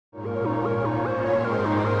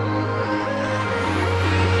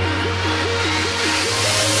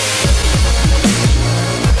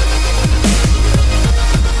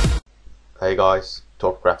Hey guys,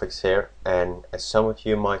 TorpGraphics here, and as some of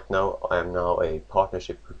you might know, I am now a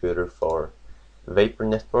partnership recruiter for Vapor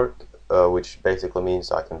Network, which basically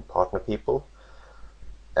means I can partner people.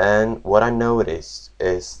 And what I noticed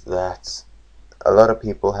is that a lot of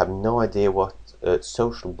people have no idea what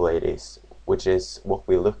Socialblade is, which is what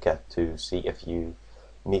we look at to see if you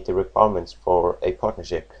meet the requirements for a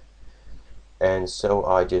partnership. And so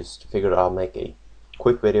I just figured I'll make a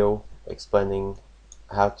quick video explaining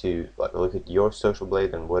how to look at your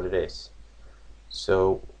Socialblade and what it is.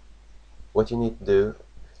 So what you need to do,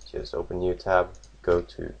 just open a new tab, go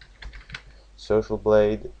to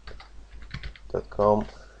socialblade.com,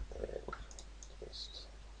 just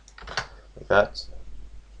like that,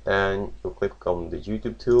 and you'll click on the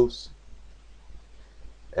YouTube tools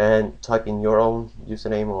and type in your own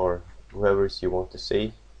username or whoever's you want to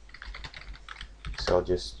see. So I'll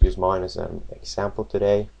just use mine as an example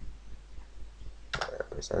today.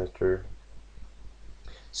 Press enter.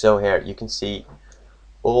 So here you can see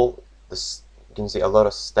you can see a lot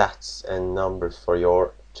of stats and numbers for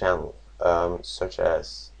your channel, such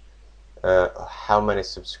as how many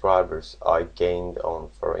subscribers I gained on,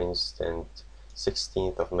 for instance,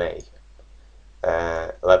 16th of May.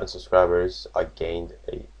 11 subscribers I gained,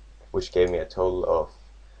 which gave me a total of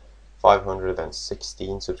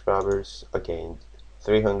 516 subscribers. I gained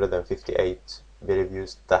 358 video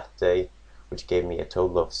views that day, which gave me a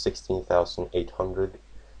total of 16,800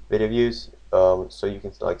 video views. So you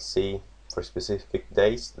can see for specific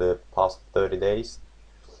days, the past 30 days.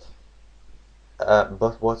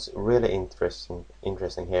 But what's really interesting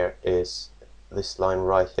here is this line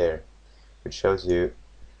right here, which shows you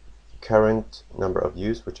current number of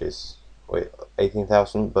views, which is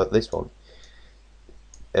 18,000. But this one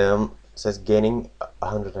says gaining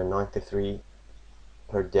 193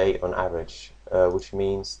 per day on average, which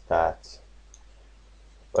means that,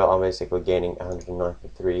 well, I'm basically gaining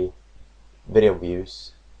 193 video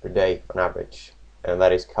views per day on average, and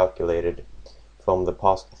that is calculated from the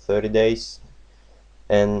past 30 days.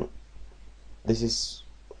 And this is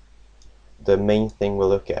the main thing we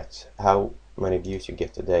look at, how many views you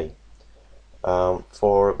get a day.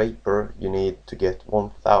 For Vapor, you need to get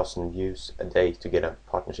 1,000 views a day to get a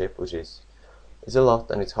partnership, which is a lot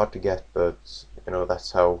and it's hard to get, but you know,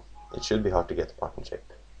 that's how it should be hard to get a partnership.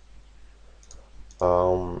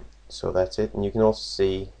 So that's it. And you can also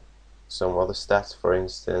see some other stats, for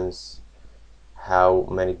instance, how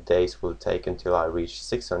many days will it take until I reach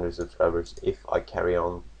 600 subscribers if I carry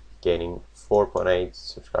on gaining 4.8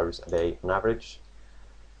 subscribers a day on average.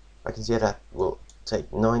 I can see that will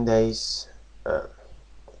take 9 days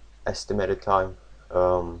estimated time.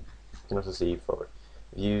 You can also see for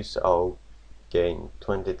views, I'll gain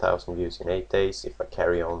 20,000 views in 8 days if I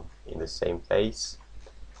carry on in the same pace.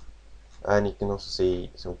 And you can also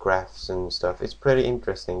see some graphs and stuff. It's pretty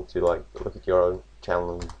interesting to look at your own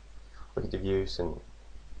channel and look at the views and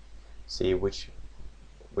see which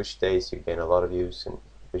days you gain a lot of views and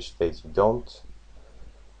which days you don't.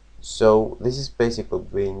 So this is basically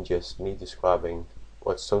been just me describing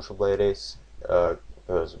what Socialblade is,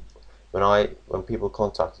 because when people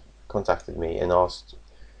contacted me and asked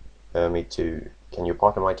me to, can you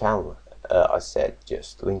partner my channel, I said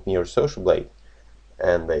just link me your Socialblade,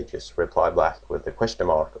 and they just reply back with a question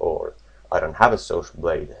mark or I don't have a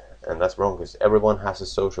Socialblade. And that's wrong, because everyone has a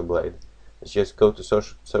Socialblade. It's just go to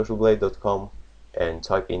socialblade.com and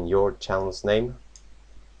type in your channel's name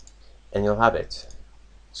and you'll have it.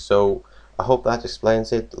 So I hope that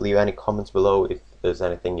explains it. Leave any comments below if there's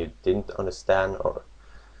anything you didn't understand or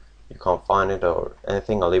you can't find it or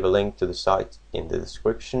anything. I'll leave a link to the site in the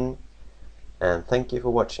description, and thank you for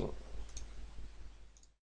watching.